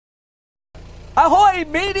Ahoy,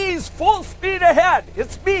 mateys! Full speed ahead!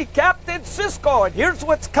 It's me, Captain Ciscoe, and here's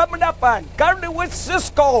what's coming up on Gardening with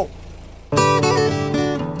Ciscoe.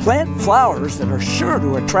 Plant flowers that are sure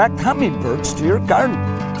to attract hummingbirds to your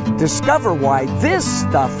garden. Discover why this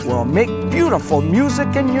stuff will make beautiful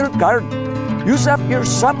music in your garden. Use up your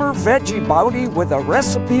summer veggie bounty with a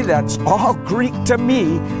recipe that's all Greek to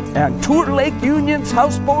me and tour Lake Union's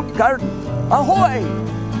Houseboat Garden. Ahoy!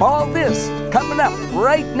 All this coming up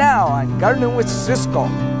right now on Gardening with Ciscoe.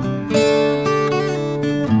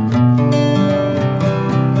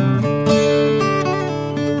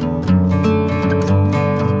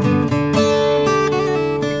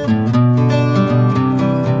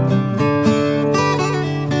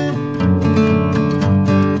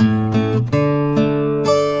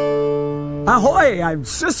 Ahoy, I'm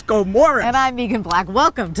Ciscoe Morris. And I'm Meeghan Black.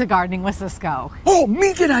 Welcome to Gardening with Ciscoe. Oh,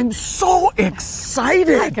 Meeghan, I'm so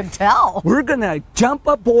excited. I can tell. We're going to jump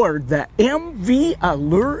aboard the MV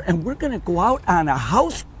Allure and we're going to go out on a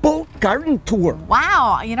houseboat garden tour.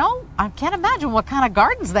 Wow, you know, I can't imagine what kind of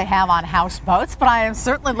gardens they have on houseboats, but I am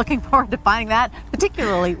certainly looking forward to finding that,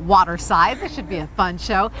 particularly waterside. This should be a fun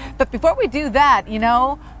show. But before we do that, you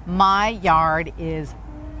know, my yard is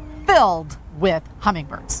filled with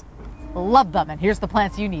hummingbirds. Love them, and here's the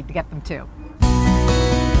plants you need to get them too.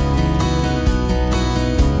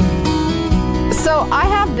 So I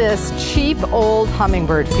have this cheap old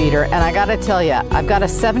hummingbird feeder, and I gotta tell you, I've got a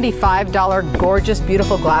 $75 gorgeous,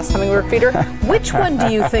 beautiful glass hummingbird feeder. Which one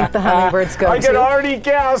do you think the hummingbirds go to? I can already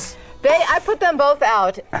guess. I put them both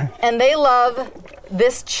out, and they love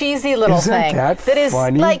this cheesy little thing. That is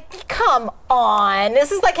funny? Like, come on.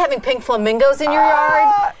 This is like having pink flamingos in your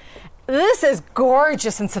yard. This is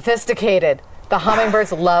gorgeous and sophisticated. The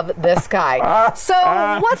hummingbirds love this guy. So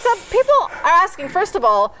what's up? People are asking, first of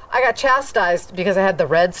all, I got chastised because I had the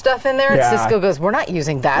red stuff in there. Yeah. And Ciscoe goes, we're not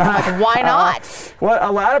using that. I'm like, why not? Well,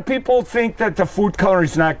 a lot of people think that the food color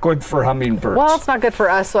is not good for hummingbirds. Well, it's not good for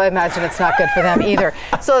us, so I imagine it's not good for them either.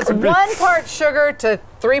 So it's 1 part sugar to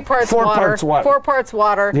 3 parts 4 water. parts water. 4 parts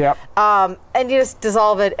water. Yep. And you just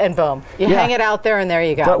dissolve it and boom. You hang it out there and there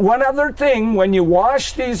you go. But one other thing, when you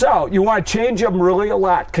wash these out, you want to change them really a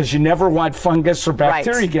lot because you never want fungus or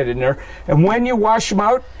bacteria get in there. And when you wash them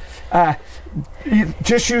out, you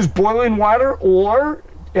just use boiling water, or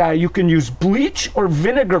you can use bleach or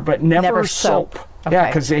vinegar, but never soap. Okay. Yeah,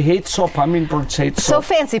 because they hate soap. Hummingbirds hate soap.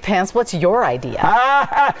 So Fancy Pants, what's your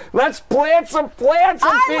idea? Let's plant some plants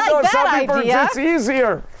and feed those hummingbirds. It's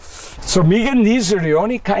easier. So Meeghan, these are the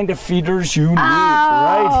only kind of feeders you need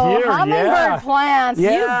right here. Hummingbird plants, you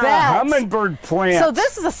bet. Hummingbird plants. So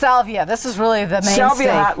this is a salvia. This is really the mainstay.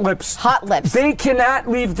 Salvia hot lips. Hot lips. They cannot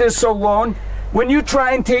leave this alone. When you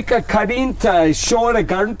try and take a cutting to show at a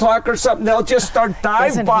garden talk or something, they'll just start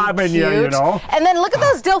dive bombing you know. And then look at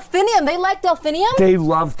those delphinium. They like delphinium? They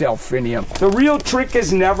love delphinium. The real trick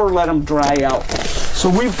is never let them dry out. So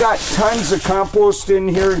we've got tons of compost in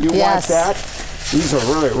here. You want that? These are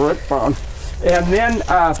really root bound. And then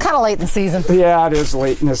it's kind of late in the season. Yeah, it is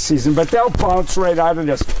late in the season, but they'll bounce right out of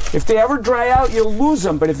this. If they ever dry out, you'll lose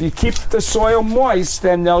them. But if you keep the soil moist,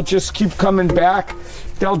 then they'll just keep coming back.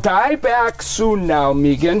 They'll die back soon now,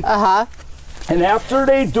 Meeghan. And after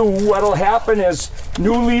they do, what'll happen is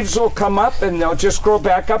new leaves will come up and they'll just grow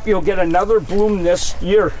back up. You'll get another bloom this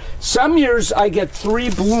year. Some years I get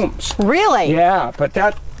 3 blooms. Really? Yeah, but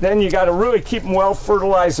then you got to really keep them well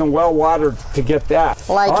fertilized and well watered to get that.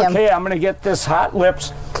 Okay, I'm going to get this hot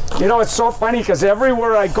lips. You know, it's so funny because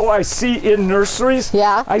everywhere I go, I see in nurseries,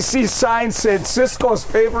 I see signs saying Ciscoe's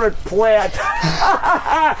favorite plant.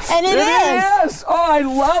 And it is. Oh, I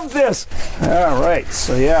love this. All right,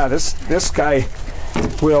 so yeah, this guy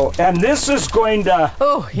will, and this is going to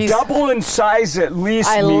double in size at least,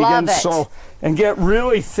 Meeghan. Love it. So, and get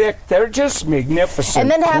really thick. They're just magnificent.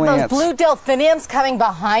 And then have plants. those blue delphiniums coming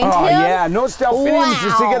behind him. Oh yeah, and those delphiniums,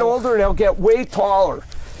 as they get older, they'll get way taller.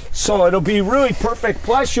 So it'll be really perfect.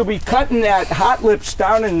 Plus, you'll be cutting that hot lips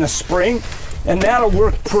down in the spring, and that'll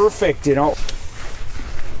work perfect, you know.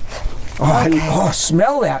 Oh,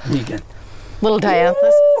 smell that, Meeghan. Little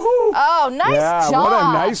dianthus. Oh, nice job. What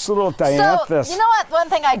a nice little dianthus. So, you know what? One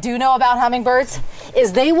thing I do know about hummingbirds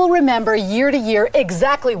is they will remember year to year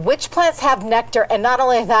exactly which plants have nectar, and not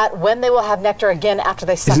only that, when they will have nectar again after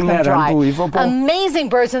they suck them dry. Isn't that unbelievable? Amazing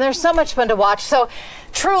birds, and they're so much fun to watch. So,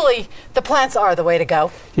 truly, the plants are the way to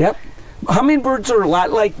go. Yep. Hummingbirds are a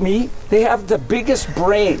lot like me. They have the biggest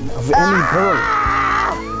brain of any bird.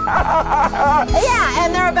 Yeah,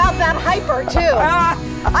 and they're about that hyper too.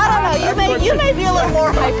 I don't know. You may be a little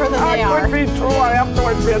more hyper than they are. That could be true. I have to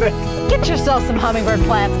admit it. Get yourself some hummingbird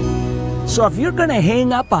plants. So if you're going to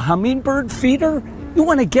hang up a hummingbird feeder, You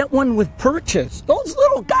want to get one with perches. Those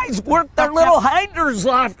little guys work their little hinders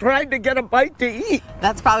off trying to get a bite to eat.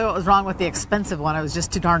 That's probably what was wrong with the expensive one. It was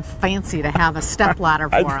just too darn fancy to have a step ladder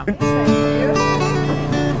for them.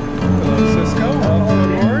 Ciscoe,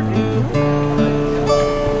 welcome aboard.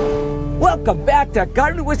 Welcome back to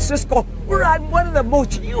Garden with Ciscoe. We're on one of the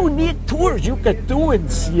most unique tours you could do in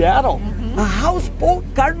Seattle. A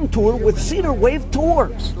houseboat garden tour with Cedar Wave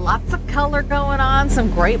Tours. Lots of color going on, some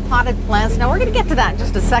great potted plants. Now we're going to get to that in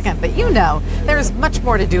just a second, but you know there's much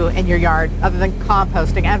more to do in your yard other than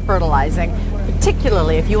composting and fertilizing,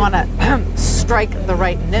 particularly if you want to strike the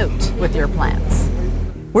right note with your plants.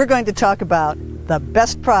 We're going to talk about the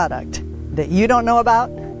best product that you don't know about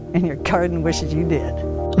and your garden wishes you did.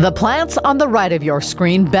 The plants on the right of your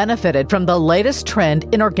screen benefited from the latest trend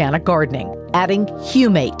in organic gardening, adding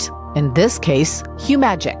Humate. In this case,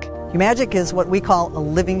 Humagic. Humagic is what we call a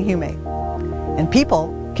living humate, and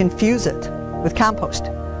people confuse it with compost.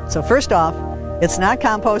 So first off, it's not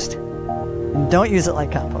compost, and don't use it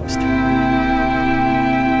like compost.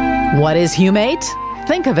 What is Humate?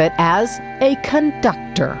 Think of it as a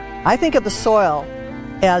conductor. I think of the soil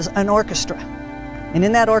as an orchestra, and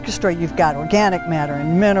in that orchestra you've got organic matter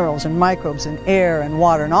and minerals and microbes and air and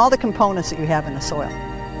water and all the components that you have in the soil.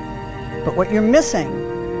 But what you're missing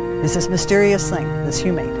is this mysterious thing, this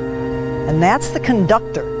humate. And that's the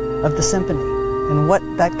conductor of the symphony. And what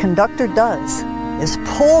that conductor does is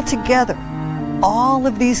pull together all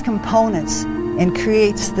of these components and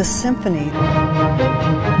creates the symphony.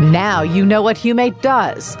 Now you know what Humate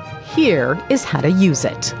does. Here is how to use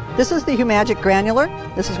it. This is the Humagic granular.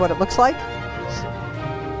 This is what it looks like.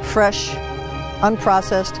 Fresh,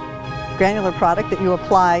 unprocessed, granular product that you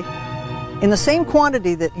apply in the same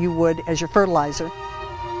quantity that you would as your fertilizer.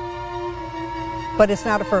 But it's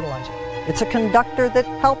not a fertilizer. It's a conductor that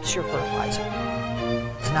helps your fertilizer.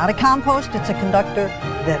 It's not a compost, it's a conductor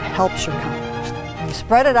that helps your compost. You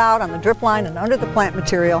spread it out on the drip line and under the plant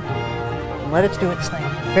material and let it do its thing.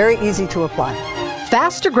 Very easy to apply.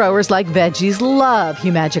 Faster growers like veggies love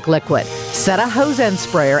Humagic liquid. Set a hose end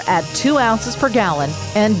sprayer at 2 ounces per gallon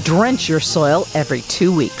and drench your soil every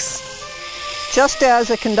 2 weeks. Just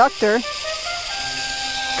as a conductor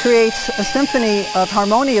creates a symphony of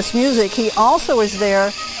harmonious music, he also is there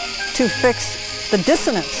to fix the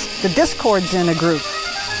dissonance, the discords in a group.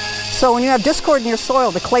 So when you have discord in your soil,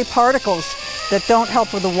 the clay particles that don't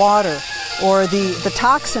help with the water, or the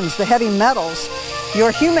toxins, the heavy metals,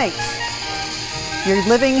 your humates, your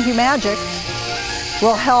living Humagic,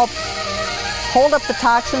 will help hold up the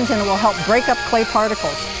toxins and it will help break up clay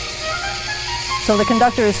particles. So the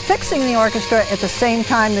conductor is fixing the orchestra at the same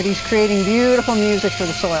time that he's creating beautiful music for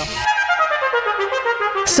the soil.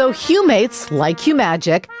 So Humates, like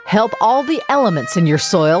Humagic, help all the elements in your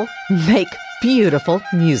soil make beautiful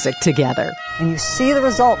music together. And you see the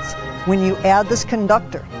results when you add this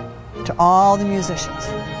conductor to all the musicians.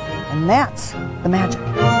 And that's the magic.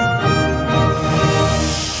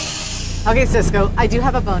 Okay, Ciscoe, I do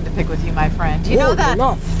have a bone to pick with you, my friend. Do you know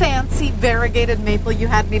that fancy variegated maple you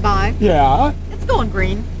had me buy? Yeah? It's going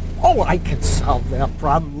green. Oh, I can solve that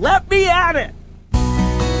problem. Let me at it.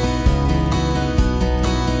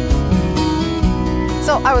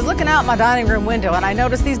 So I was looking out my dining room window and I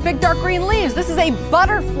noticed these big dark green leaves. This is a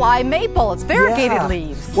butterfly maple. It's variegated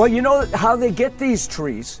leaves. Well, you know how they get these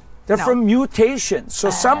trees? They're from mutations. So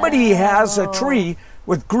somebody has a tree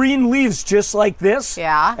with green leaves just like this.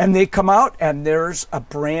 Yeah. And they come out and there's a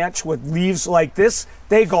branch with leaves like this.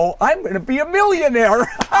 They go, I'm going to be a millionaire.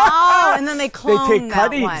 Oh, and then they clone They take that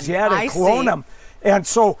cuttings, one. they clone them. And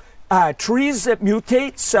so trees that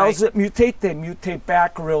mutate, cells that mutate, they mutate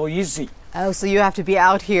back real easy. Oh, so you have to be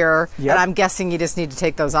out here, and I'm guessing you just need to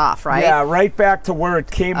take those off, right? Yeah, right back to where it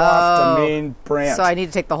came off the main branch. So I need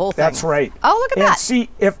to take the whole thing. That's right. Oh, look at that. See,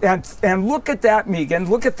 and look at that, Meeghan.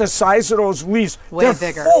 Look at the size of those leaves. Way They're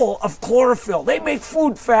bigger. full of chlorophyll. They make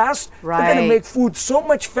food fast. Right. They're going to make food so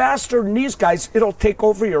much faster than these guys, it'll take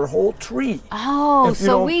over your whole tree. Oh,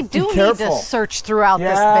 so we do need to search throughout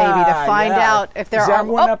this baby to find out if there are...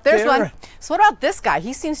 Oh, there's one. So what about this guy?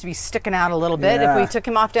 He seems to be sticking out a little bit. If we took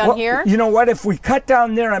him off down here? You know what? If we cut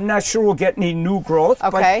down there, I'm not sure we'll get any new growth.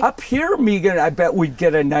 Okay. But up here, Meeghan, I bet we'd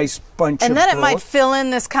get a nice bunch of And then it growth. might fill in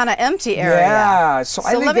this kind of empty area. Yeah. So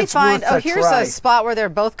I think let me it's find... worth Oh, a here's try. a spot where they're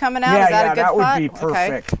both coming out. Yeah, Is that a good that spot? would be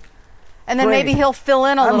perfect. Okay. And then maybe he'll fill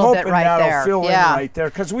in a little bit right there. I'm hoping that'll fill in right there,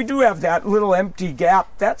 because we do have that little empty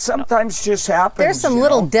gap. That sometimes just happens. There's some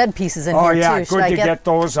little dead pieces in here, too. Oh, yeah, good to get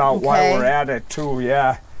those out while we're at it, too,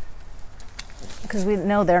 yeah. because we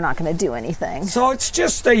know they're not going to do anything. So it's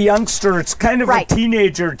just a youngster. It's kind of a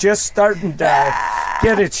teenager just starting to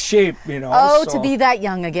get its shape, you know. Oh, so. to be that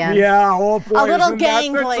young again. Yeah, oh boy. A little isn't that the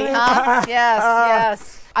gangly, truth? huh?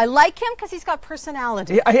 Yes. I like him because he's got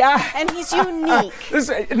personality. Yeah. And he's unique.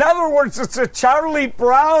 In other words, it's a Charlie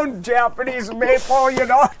Brown Japanese maple, you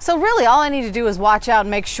know. So really, all I need to do is watch out and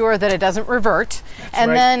make sure that it doesn't revert,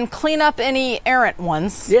 and then clean up any errant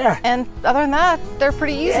ones. Yeah. And other than that, they're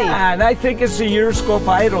pretty easy. Yeah, and I think as the years go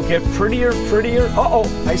by, it'll get prettier. Uh-oh,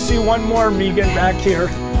 I see one more Meeghan back here.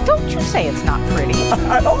 Don't you say it's not pretty.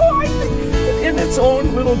 I think in its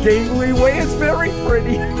own little gangly way, it's very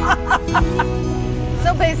pretty.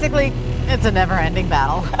 So basically, it's a never-ending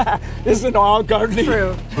battle. Isn't all gardening?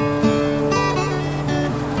 True.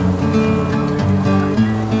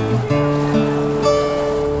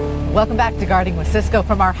 Welcome back to Gardening with Ciscoe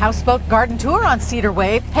from our Houseboat Garden Tour on Cedar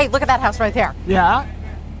Wave. Hey, look at that house right there. Yeah?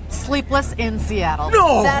 Sleepless in Seattle.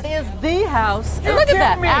 No! That is the house. And You're look at that.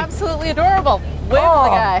 kidding me. Absolutely adorable. Wave to the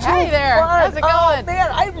guy. Hey there. How's it going? Oh,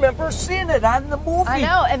 man, I remember seeing it on the movie. I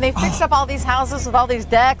know, and they fixed up all these houses with all these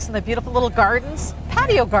decks and the beautiful little gardens.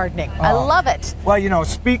 Patio gardening. I love it. Well, you know,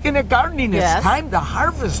 speaking of gardening, Yes. it's time to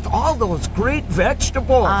harvest all those great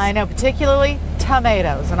vegetables. I know, particularly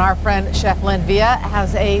tomatoes. And our friend Chef Lynn Villa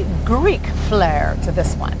has a Greek flair to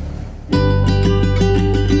this one.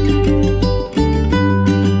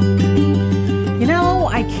 You know,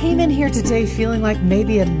 I came in here today feeling like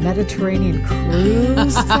maybe a Mediterranean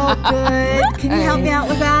cruise felt good. Can you help me out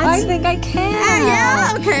with that? I think I can.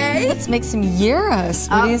 Yeah, okay. Let's make some gyros.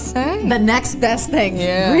 What do you say? The next best thing,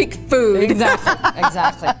 Greek food.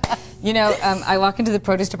 Exactly. You know, I walk into the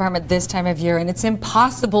produce department this time of year, and it's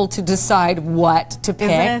impossible to decide what to pick.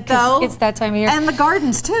 Isn't it, though? It's that time of year. And the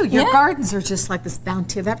gardens, too. Your Yeah. gardens are just like this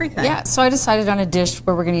bounty of everything. Yeah, so I decided on a dish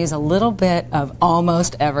where we're going to use a little bit of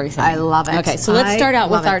almost everything. I love it. Okay, so let's start out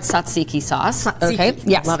with love it. our tzatziki sauce. Tzatziki. Okay,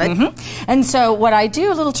 yes. Love it. And so what I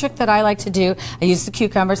do, a little trick that I like to do, I use the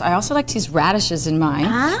cucumbers. I also like to use radishes in mine,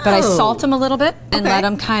 but I salt them a little bit and let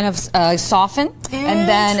them kind of soften, and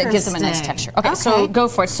then it gives them a nice texture. Okay, so go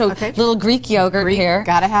for it. So little Greek yogurt here.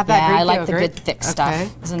 Gotta have that Greek I like yogurt. the good thick stuff. Okay,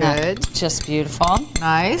 Isn't good. that just beautiful?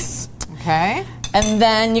 Nice. Okay. And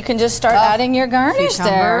then you can just start adding your garnish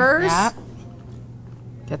there. Cucumbers. Yep.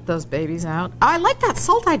 Get those babies out. I like that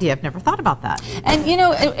salt idea. I've never thought about that. And you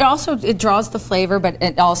know, it also draws the flavor, but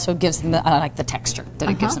it also gives them the, like the texture that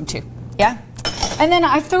it gives them too. Yeah. And then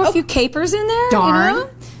I throw a few capers in there. Darn. You know?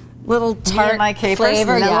 Little tart my capers,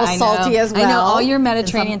 flavor. a little I know. salty as I know well. all your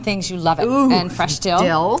Mediterranean things. You love it. Ooh, and fresh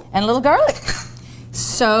dill. And a little garlic.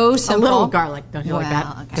 So A simple. little garlic. Don't you like that?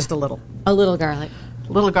 okay. Just a little. A little garlic.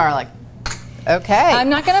 Little garlic. Okay. I'm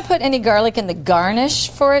not going to put any garlic in the garnish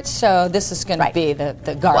for it, so this is going to be the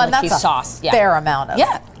garlicky that's a sauce. fair amount of.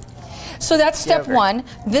 Yeah. So that's step one.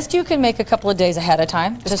 This you can make a couple of days ahead of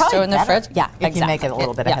time. Just throw in the fridge. Yeah, if exactly. you make it a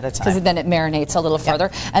little bit ahead of time. Because then it marinates a little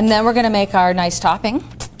further. And then we're going to make our nice topping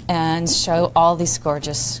and show all these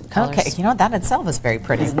gorgeous colors. Okay, you know, that itself is very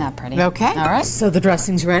pretty. Isn't that pretty? Okay. All right. So the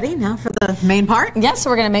dressing's ready now for the main part? Yeah, so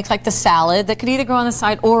we're going to make like the salad that could either go on the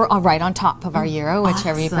side or right on top of our gyro,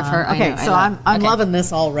 whichever you prefer. Okay, so I'm loving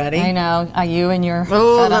this already. I know. You and your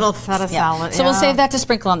little feta salad. So we'll save that to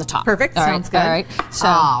sprinkle on the top. Perfect. All right, Sounds good. All right. So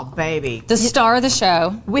oh, baby. the star of the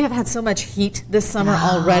show. We have had so much heat this summer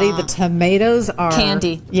already. The tomatoes are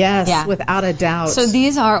candy. Yes, Yeah. without a doubt. So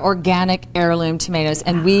these are organic heirloom tomatoes,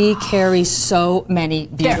 and we carry so many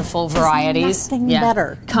beautiful varieties. Nothing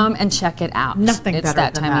better. Come and check it out. Nothing it's better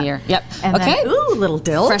that than time that. of year. Yep. And okay. then, ooh, little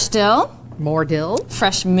dill. Fresh dill. More dill.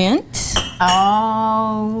 Fresh mint.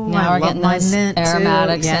 Oh, Now I we're love getting my those mint too.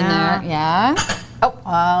 aromatics in there. Yeah.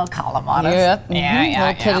 Oh, calamattas. Yep. Yeah.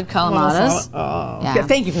 Little pitted calamattas. Oh. Yeah. Yeah,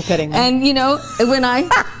 thank you for pitting them. And you know, when I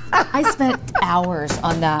spent hours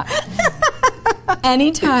on that.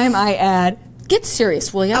 Anytime I add, get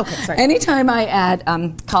serious, will you? Okay, sorry. Anytime I add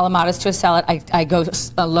calamattas to a salad, I go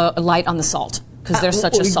light on the salt because they're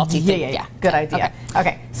such a salty thing. Yeah. Good idea.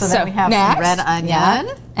 Okay, so then we have next, some red onion.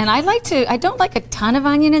 Yeah. And I don't like a ton of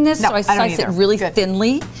onion in this, No, so I I don't slice it either. really Good.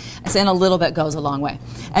 thinly, and a little bit goes a long way.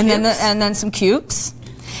 And then some cubes.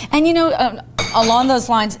 And you know, along those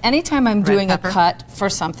lines, anytime I'm doing a cut for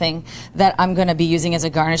something that I'm going to be using as a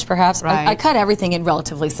garnish, perhaps, I cut everything in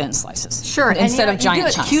relatively thin slices. Sure. Instead of giant you do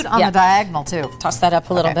it chunks. cute on the diagonal too. Toss that up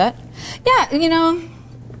a little bit. Yeah, you know,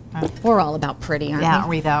 we're all about pretty, aren't we? Yeah, aren't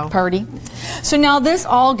we though? Pretty. So now this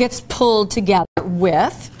all gets pulled together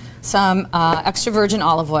with some extra virgin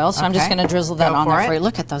olive oil. So I'm just going to drizzle that on there for you.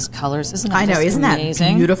 Look at those colors. Isn't that just isn't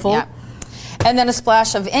amazing? that beautiful? Yeah. And then a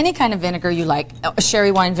splash of any kind of vinegar you like.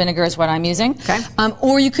 Sherry wine vinegar is what I'm using. Okay.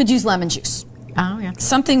 Or you could use lemon juice. Oh, yeah.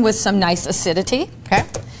 Something with some nice acidity. Okay.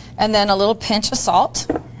 And then a little pinch of salt.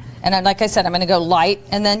 And then, like I said, I'm going to go light,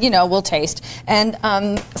 and then, you know, we'll taste. And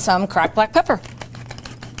some cracked black pepper.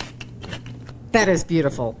 That is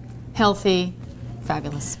beautiful. Healthy.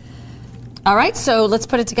 Fabulous. All right, so let's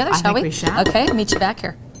put it together, shall think we shall. Okay, I'll meet you back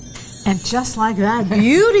here. And just like that,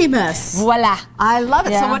 beauty miss. Voila. I love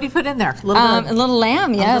it. Yeah. So what do you put in there? A little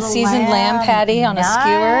lamb, yeah. Seasoned lamb patty on a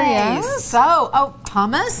skewer, yes. So, oh,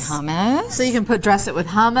 hummus. Hummus. So you can dress it with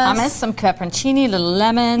hummus. Hummus, some pepperoncini, little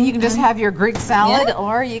lemon. You can just have your Greek salad, Yeah.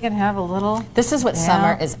 or you can have a little. This is what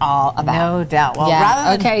summer is all about. No doubt. Well, Yeah.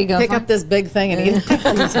 rather than Okay, you go pick for up it. this big thing and eat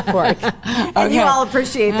it, use a fork. And Okay. you all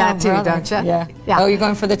appreciate that too, brother. don't you? Yeah. Yeah. Oh, you're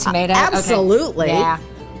going for the tomato? Absolutely. Okay. Yeah.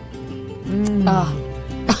 Oh.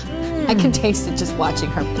 I can taste it just watching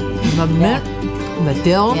her. The mint, the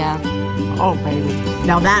dill. Yeah. Oh, baby.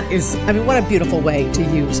 Now that is, I mean, what a beautiful way to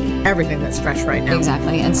use everything that's fresh right now.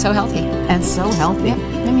 Exactly, and so healthy. And so healthy. Yeah.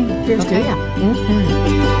 I mean, Here's to you.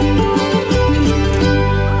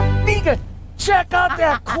 Meeghan, check out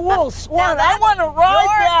that cool swan. Now I want to ride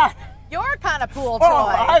that. Your kind of pool toy. Oh,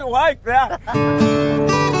 I like that.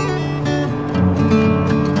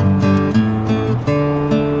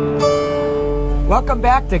 Welcome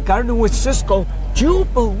back to Gardening with Ciscoe. Do you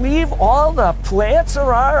believe all the plants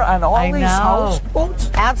there are on all these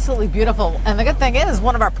houseboats? Absolutely beautiful. And the good thing is,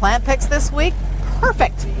 one of our plant picks this week,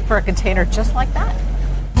 perfect for a container just like that.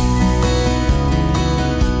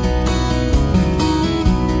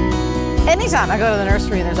 Anytime I go to the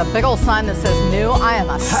nursery and there's a big old sign that says new, I am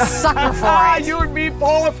a sucker for it. You and me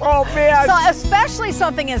both, oh man. So especially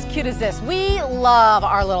something as cute as this. We love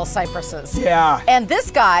our little cypresses. Yeah. And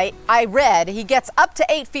this guy, I read, he gets up to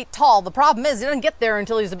 8 feet tall. The problem is he doesn't get there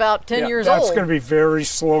until he's about 10 years old. That's going to be very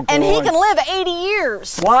slow And growing. he can live 80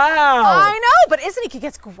 years. Wow. I know, but isn't he? He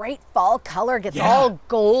gets great fall color, gets all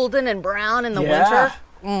golden and brown in the winter.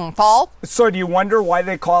 Fall. So do you wonder why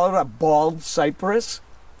they call it a bald cypress?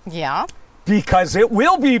 Yeah. Because it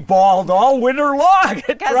will be bald all winter long.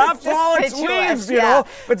 It drops all its leaves, you know.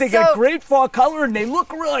 But they get great fall color, and they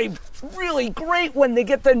look really, really great when they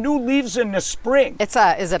get the new leaves in the spring. It's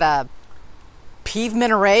is it a Pieve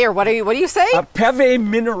Minaret, or what do you say? A Peve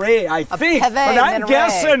Minaret, I think. Peve but I'm Minaret.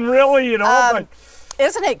 guessing, really, you know. But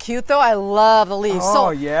Isn't it cute though? I love the leaves. Oh, so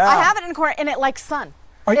yeah. I have it in the corner, and it likes sun.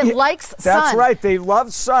 It likes sun. That's right. They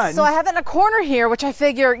love sun. So I have it in a corner here, which I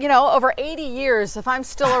figure, you know, over 80 years, if I'm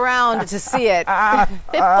still around to see it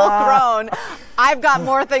full grown, I've got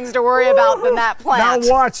more things to worry about than that plant. Now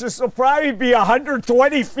watch, this will probably be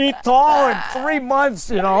 120 feet tall in 3 months,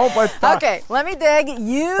 you know. But okay, let me dig.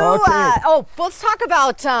 Let's talk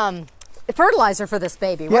about fertilizer for this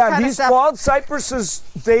baby. What kind of these stuff? bald cypresses,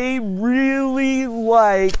 they really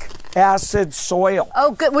like acid soil.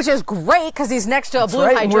 Oh, good, which is great because he's next to a blue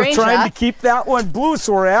hydrangea. We're trying to keep that one blue,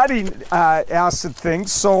 so we're adding acid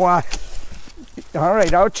things. So, all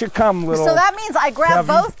right, out you come, little. So that means I grab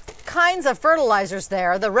both kinds of fertilizers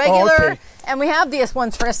there, the regular, and we have these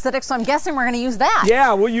ones for acidic, so I'm guessing we're going to use that.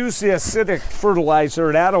 Yeah, we'll use the acidic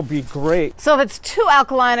fertilizer. That'll be great. So if it's too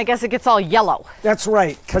alkaline, I guess it gets all yellow. That's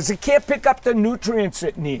right, because it can't pick up the nutrients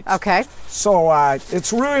it needs. Okay. So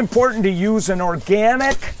it's really important to use an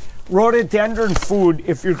organic rhododendron food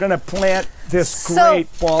if you're going to plant this great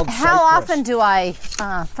bald cypress. How often do I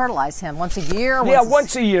fertilize him? Once a year?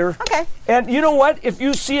 Once a year. Okay. And you know what? If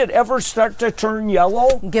you see it ever start to turn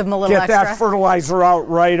yellow, give him a little extra. Get that fertilizer out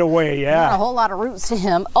right away. Yeah. Not a whole lot of roots to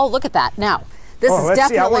him. Oh, look at that. Now, this is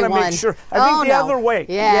definitely I want to one. make sure. I think the other way.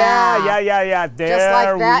 Yeah. There just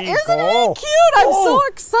like that. we Isn't go. it cute? I'm so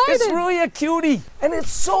excited. It's really a cutie. And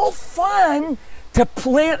it's so fun to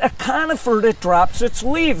plant a conifer that drops its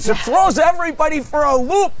leaves. It throws everybody for a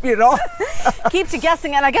loop, you know. Keeps you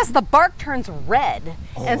guessing, and I guess the bark turns red,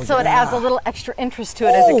 and so it adds a little extra interest to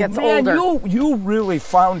it as it gets older. You really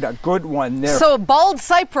found a good one there. So bald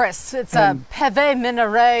cypress, it's a Peve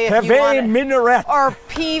Minaret if you want it. Minaret. Or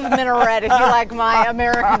Pieve Minaret if you like my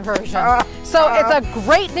American version. So it's a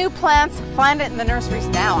great new plant. Find it in the nurseries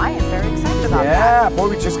now. I am very excited about that. Yeah, boy,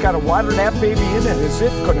 we just got to water that baby in it. Is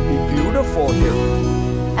it going to be beautiful here?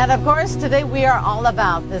 And of course, today we are all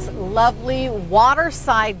about this lovely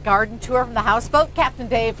waterside garden tour from the Houseboat. Captain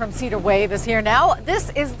Dave from Cedar Wave is here now. This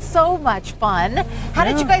is so much fun. How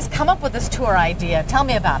did you guys come up with this tour idea? Tell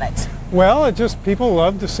me about it. Well, people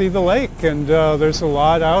love to see the lake, and there's a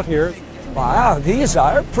lot out here. Wow, these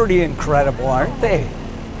are pretty incredible, aren't they?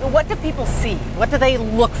 What do people see? What do they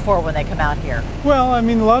look for when they come out here? Well, I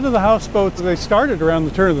mean, a lot of the houseboats, they started around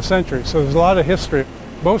the turn of the century, so there's a lot of history.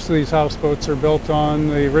 Most of these houseboats are built on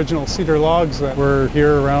the original cedar logs that were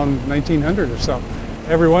here around 1900 or so.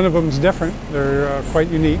 Every one of them is different. They're quite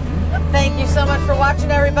unique. Thank you so much for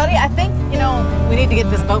watching, everybody. I think, you know, we need to get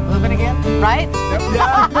this boat moving again, right?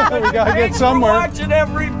 Yeah, We gotta get somewhere. Thanks for watching,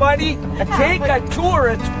 everybody. Take a tour.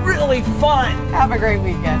 It's really fun. Have a great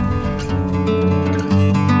weekend.